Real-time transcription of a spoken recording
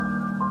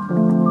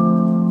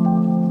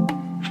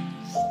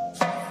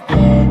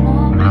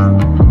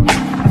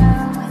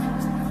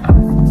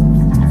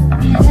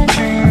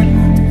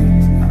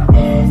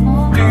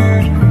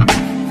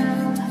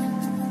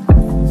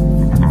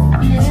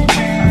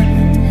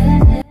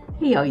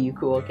Hey, all you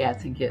cool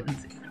cats and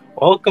kittens.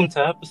 Welcome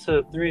to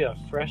episode 3 of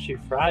Freshy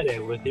Friday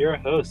with your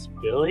hosts,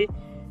 Billy,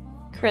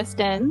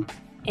 Kristen,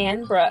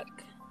 and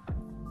Brooke.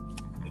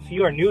 If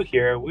you are new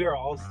here, we are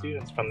all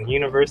students from the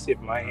University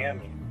of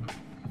Miami.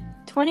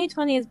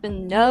 2020 has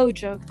been no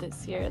joke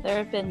this year. There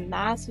have been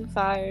massive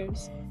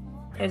fires.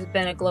 There's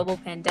been a global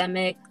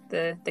pandemic,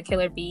 the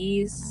killer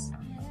bees.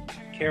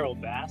 Carol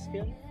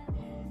Baskin.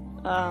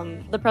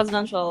 The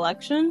presidential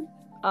election,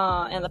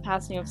 and the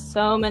passing of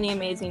so many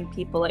amazing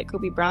people like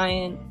Kobe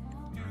Bryant.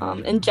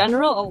 In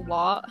general, a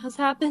lot has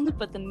happened,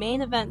 but the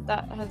main event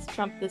that has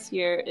trumped this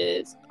year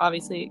is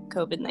obviously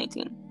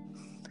COVID-19.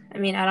 I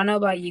mean, I don't know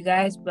about you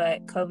guys,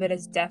 but COVID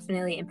has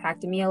definitely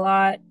impacted me a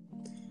lot.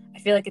 I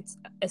feel like it's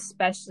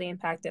especially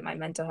impacted my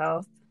mental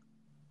health.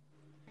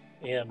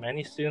 Yeah,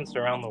 many students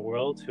around the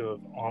world who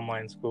have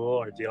online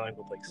school are dealing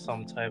with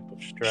some type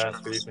of stress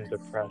or even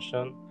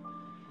depression.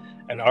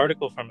 An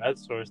article from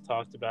EdSource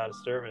talked about a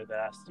survey that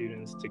asked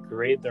students to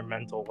grade their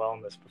mental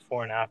wellness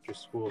before and after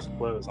schools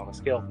close on a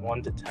scale of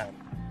 1 to 10,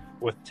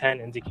 with 10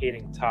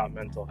 indicating top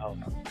mental health.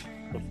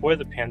 Before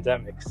the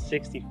pandemic,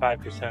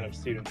 65% of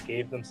students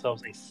gave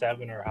themselves a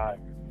 7 or higher.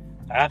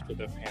 After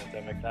the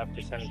pandemic, that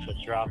percentage had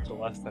dropped to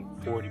less than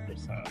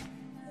 40%.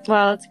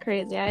 Wow, that's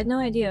crazy. I had no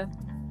idea.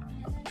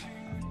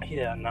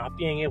 Yeah, not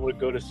being able to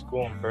go to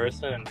school in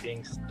person and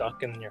being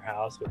stuck in your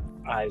house with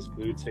eyes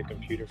glued to a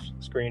computer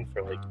screen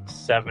for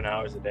 7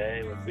 hours a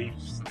day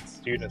leaves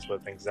students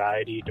with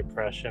anxiety,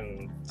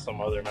 depression, and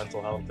some other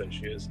mental health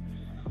issues.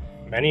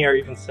 Many are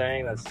even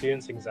saying that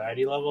students'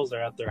 anxiety levels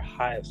are at their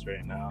highest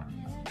right now.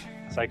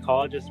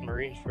 Psychologist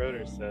Maureen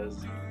Schroeder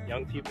says,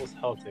 young people's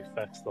health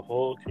affects the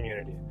whole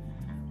community.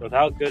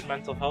 Without good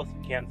mental health,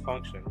 you can't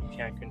function, you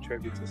can't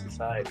contribute to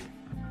society.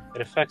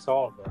 It affects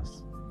all of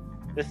us.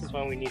 This is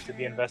when we need to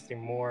be investing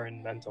more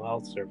in mental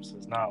health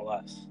services, not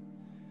less.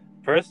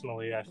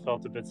 Personally, I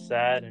felt a bit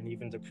sad and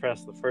even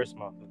depressed the first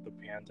month of the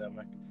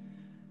pandemic.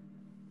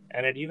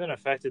 And it even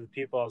affected the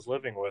people I was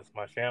living with,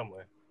 my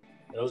family.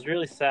 It was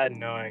really sad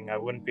knowing I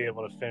wouldn't be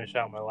able to finish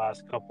out my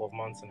last couple of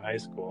months in high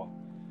school.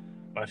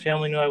 My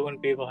family knew I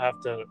wouldn't be able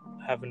to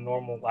have a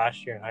normal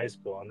last year in high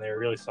school, and they were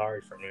really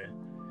sorry for me.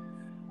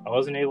 I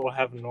wasn't able to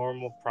have a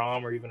normal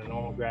prom or even a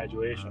normal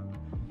graduation.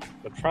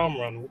 The prom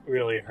run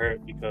really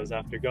hurt because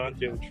after going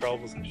through the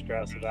troubles and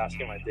stress of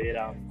asking my date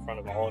out in front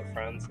of all her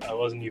friends, I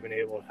wasn't even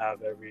able to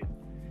have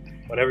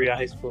what every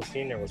high school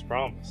senior was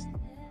promised.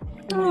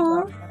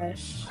 Oh my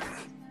gosh.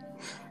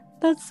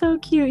 That's so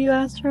cute. You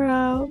asked her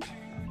out.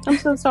 I'm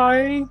so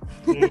sorry.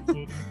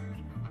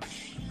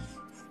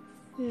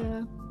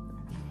 Yeah.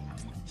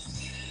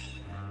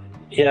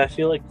 Yeah, I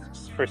feel like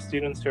for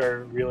students who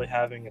are really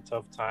having a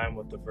tough time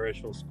with the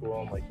virtual school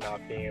and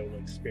not being able to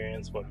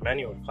experience what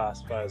many would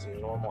classify as a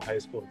normal high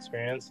school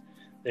experience,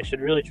 they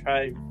should really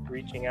try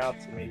reaching out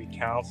to maybe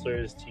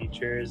counselors,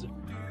 teachers,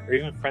 or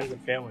even friends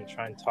and family to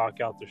try and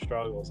talk out their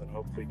struggles and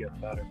hopefully get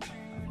better.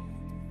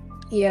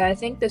 Yeah, I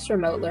think this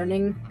remote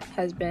learning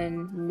has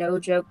been no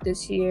joke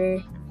this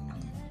year.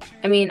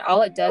 I mean,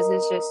 all it does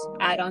is just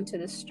add on to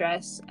the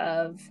stress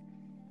of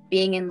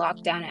being in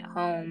lockdown at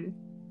home.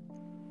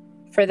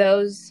 For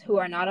those who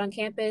are not on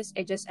campus,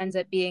 it just ends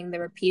up being the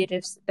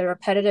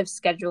repetitive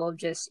schedule of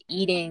just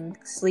eating,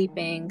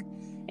 sleeping,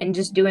 and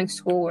just doing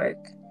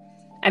schoolwork.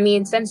 I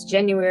mean, since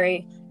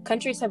January,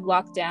 countries have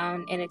locked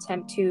down in an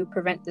attempt to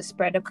prevent the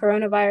spread of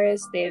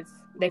coronavirus.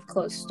 They've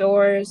closed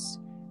stores,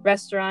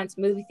 restaurants,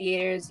 movie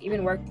theaters,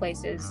 even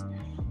workplaces.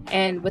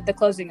 And with the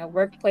closing of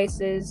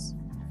workplaces,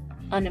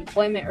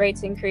 unemployment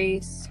rates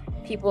increase.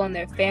 People and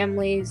their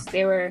families,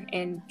 they were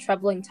in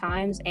troubling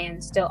times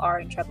and still are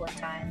in troubling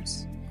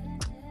times.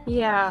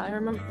 Yeah, I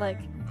remember,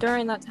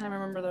 during that time, I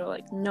remember there were,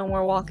 no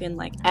more walk-in,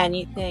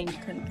 anything. You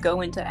couldn't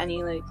go into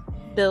any,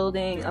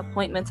 building.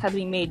 Appointments had to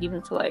be made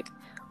even for,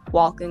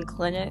 walk-in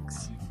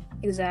clinics.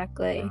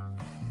 Exactly.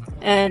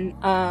 And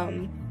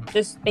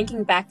just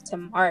thinking back to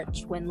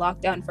March when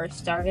lockdown first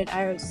started,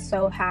 I was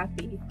so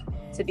happy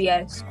to be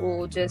out of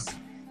school, just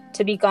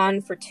to be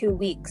gone for 2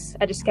 weeks.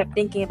 I just kept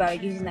thinking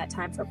about using that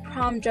time for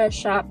prom dress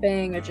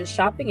shopping or just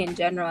shopping in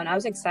general, and I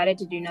was excited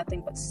to do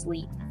nothing but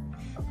sleep.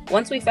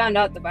 Once we found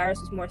out the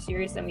virus was more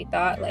serious than we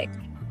thought,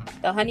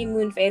 the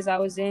honeymoon phase I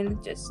was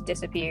in just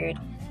disappeared.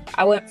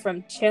 I went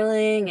from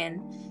chilling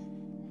and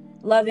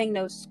loving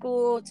no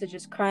school to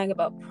just crying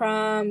about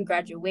prom,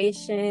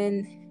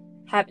 graduation,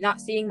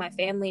 not seeing my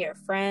family or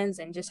friends,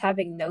 and just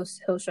having no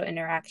social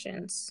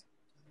interactions.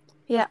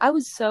 Yeah, I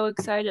was so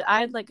excited. I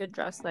had a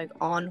dress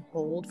on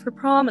hold for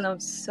prom, and I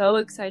was so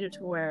excited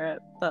to wear it.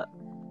 But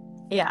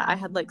yeah, I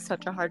had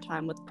such a hard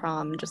time with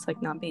prom and just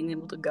not being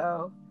able to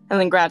go. And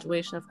then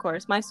graduation, of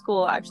course. My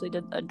school actually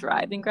did a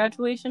drive-in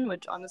graduation,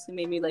 which honestly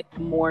made me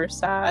more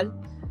sad,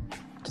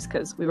 just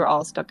because we were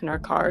all stuck in our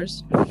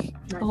cars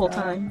the whole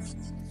time.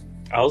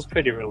 I was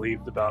pretty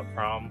relieved about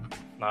prom.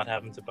 Not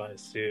having to buy a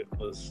suit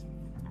was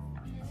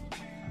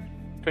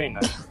pretty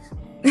nice.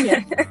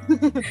 Yeah.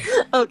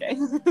 Okay.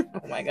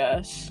 Oh my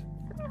gosh.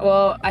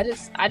 Well, I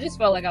just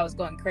felt like I was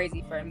going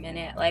crazy for a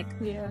minute. Like,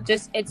 Yeah.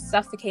 just it's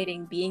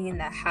suffocating being in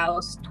the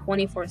house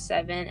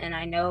 24/7, and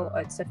I know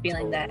it's a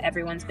feeling that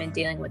everyone's been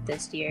dealing with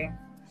this year.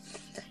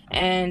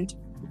 And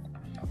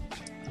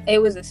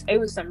it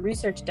was some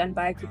research done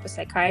by a group of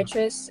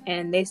psychiatrists,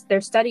 and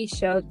their study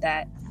showed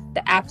that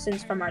the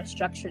absence from our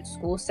structured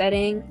school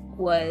setting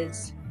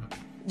was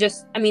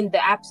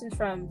the absence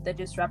from the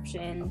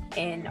disruption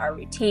in our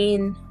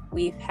routine.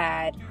 We've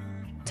had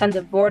tons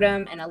of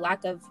boredom and a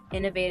lack of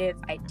innovative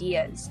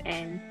ideas,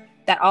 and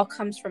that all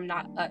comes from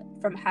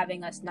from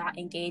having us not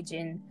engage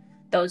in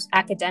those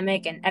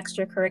academic and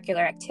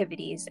extracurricular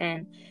activities.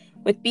 And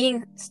with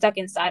being stuck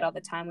inside all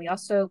the time, we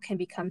also can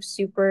become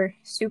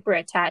super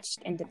attached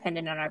and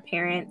dependent on our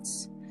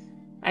parents.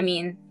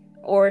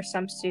 Or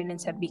some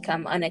students have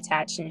become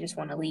unattached and just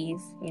want to leave,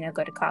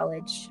 go to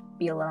college,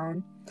 be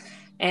alone.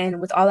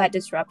 And with all that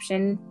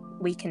disruption,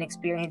 we can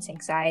experience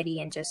anxiety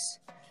and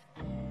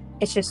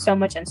it's just so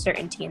much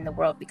uncertainty in the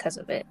world because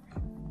of it.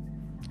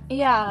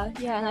 Yeah,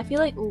 and I feel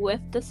like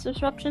with this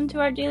disruption to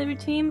our daily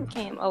routine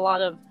came a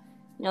lot of,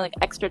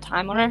 extra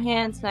time on our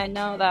hands. And I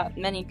know that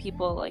many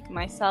people, like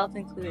myself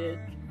included,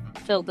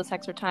 filled this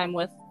extra time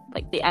with,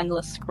 the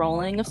endless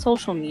scrolling of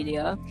social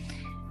media.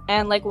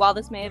 And, while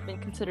this may have been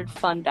considered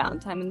fun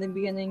downtime in the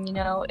beginning,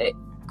 it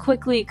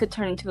quickly could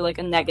turn into, a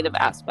negative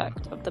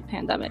aspect of the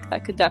pandemic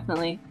that could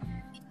definitely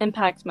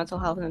impact mental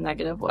health in a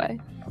negative way.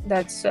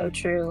 That's so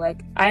true.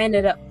 I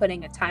ended up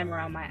putting a timer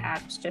on my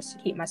apps just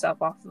to keep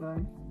myself off of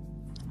them.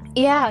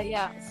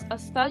 Yeah. A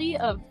study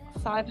of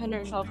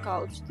 512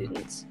 college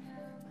students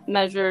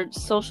measured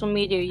social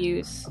media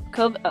use, a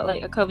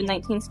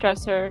COVID-19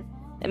 stressor.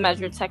 It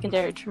measured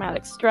secondary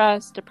traumatic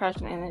stress,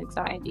 depression, and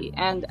anxiety.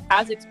 And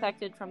as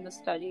expected from the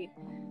study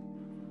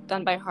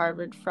done by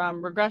Harvard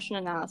from regression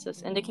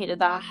analysis, indicated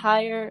that a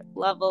higher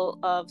level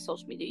of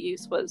social media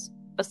use was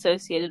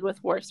associated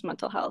with worse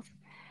mental health,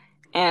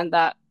 and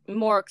that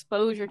more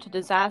exposure to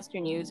disaster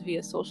news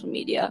via social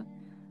media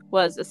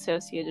was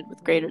associated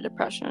with greater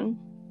depression,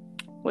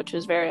 which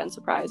is very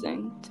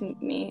unsurprising to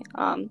me.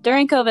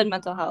 During COVID,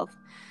 mental health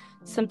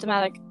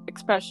symptomatic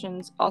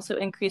expressions also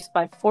increased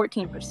by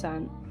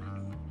 14%,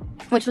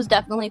 which was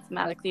definitely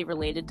thematically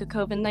related to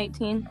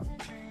COVID-19.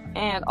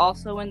 And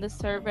also in this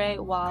survey,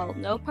 while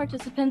no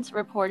participants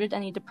reported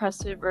any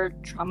depressive or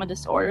trauma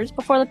disorders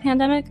before the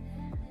pandemic,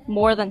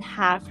 more than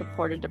half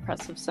reported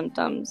depressive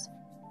symptoms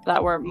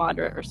that were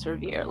moderate or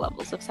severe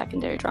levels of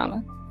secondary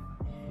trauma.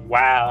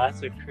 Wow,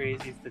 that's a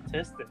crazy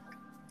statistic.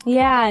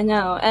 Yeah, I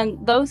know.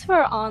 And those who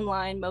are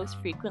online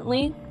most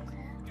frequently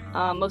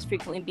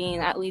being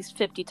at least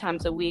 50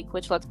 times a week,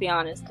 which, let's be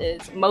honest,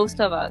 is most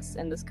of us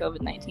in this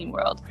COVID-19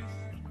 world,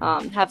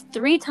 have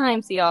 3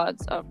 times the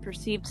odds of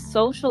perceived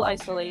social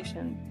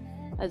isolation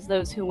as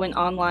those who went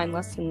online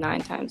less than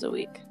 9 times a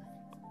week.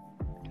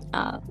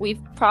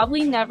 We've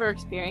probably never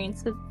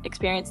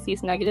experienced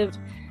these negative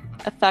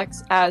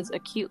effects as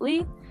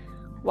acutely,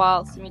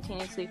 while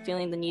simultaneously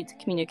feeling the need to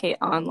communicate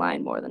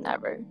online more than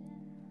ever.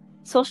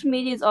 Social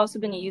media has also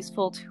been a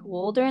useful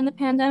tool during the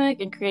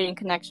pandemic in creating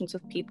connections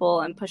with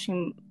people and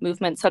pushing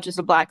movements such as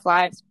the Black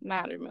Lives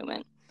Matter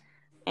movement.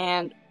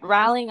 And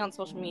rallying on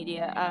social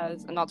media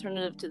as an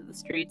alternative to the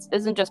streets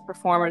isn't just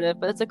performative,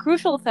 but it's a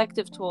crucial,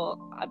 effective tool,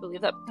 I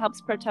believe, that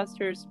helps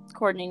protesters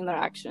coordinating their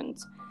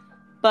actions.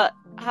 But,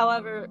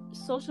 however,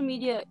 social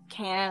media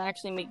can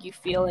actually make you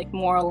feel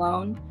more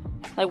alone.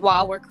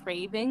 While we're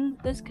craving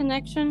this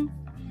connection,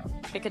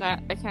 it can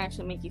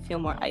actually make you feel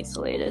more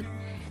isolated.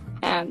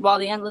 And while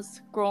the endless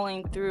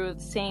scrolling through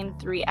the same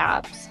 3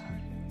 apps,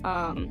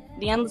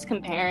 the endless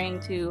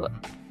comparing to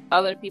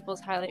other people's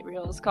highlight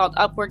reels called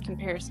upward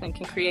comparison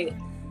can create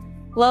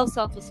low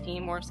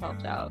self-esteem or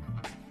self-doubt.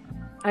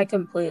 I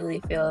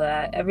completely feel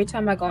that. Every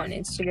time I go on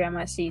Instagram,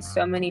 I see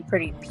so many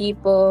pretty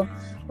people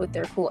with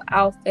their cool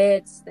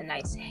outfits, the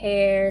nice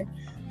hair,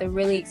 the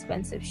really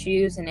expensive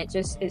shoes, and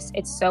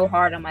it's so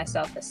hard on my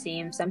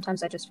self-esteem.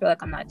 Sometimes I just feel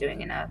like I'm not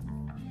doing enough.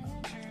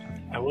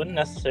 I wouldn't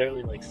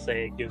necessarily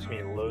say it gives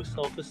me low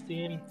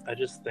self-esteem. I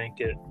just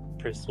think it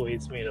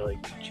persuades me to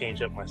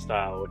change up my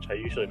style, which I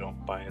usually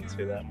don't buy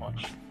into that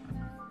much.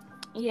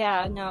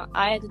 Yeah, no,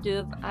 I had to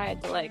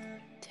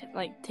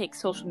take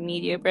social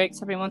media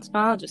breaks every once in a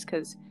while just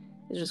because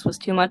it just was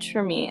too much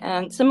for me.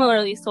 And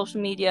similarly,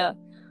 social media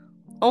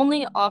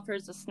only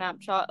offers a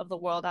snapshot of the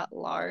world at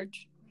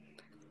large.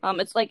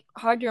 It's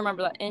hard to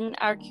remember that in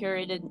our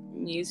curated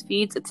news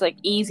feeds, it's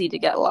easy to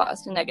get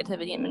lost in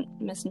negativity and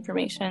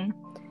misinformation.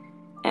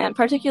 And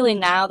particularly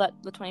now that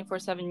the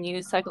 24/7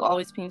 news cycle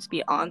always seems to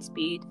be on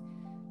speed,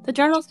 the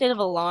general state of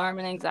alarm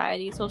and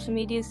anxiety social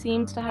media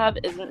seems to have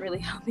isn't really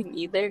helping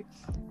either.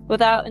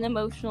 Without an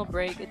emotional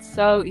break, it's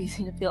so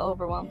easy to feel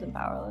overwhelmed and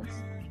powerless.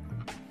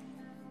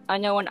 I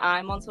know when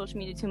I'm on social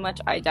media too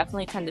much, I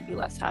definitely tend to be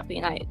less happy,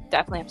 and I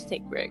definitely have to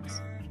take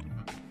breaks.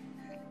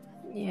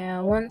 Yeah,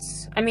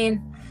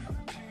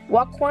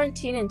 while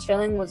quarantine and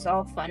chilling was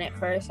all fun at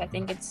first, I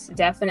think it's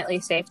definitely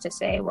safe to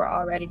say we're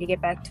all ready to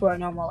get back to our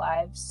normal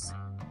lives.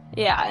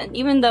 Yeah, and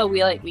even though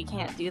we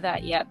can't do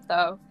that yet,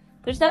 though, I think it's important to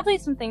there's definitely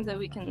some things that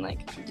we can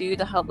like do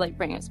to help like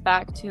bring us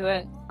back to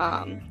it.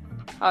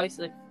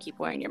 Obviously, keep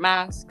wearing your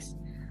masks.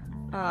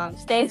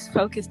 Stay as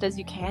focused as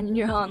you can in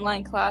your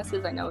online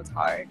classes. I know it's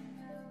hard.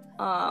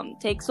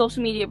 Take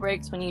social media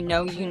breaks when you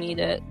know you need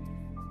it.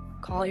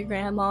 Call your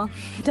grandma,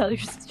 tell your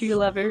sister you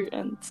love her,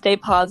 and stay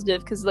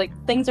positive because like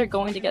things are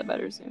going to get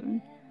better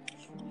soon.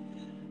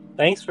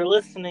 Thanks for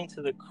listening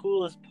to the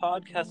coolest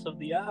podcast of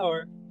the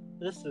hour.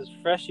 This is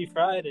Freshy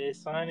Friday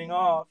signing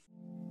off.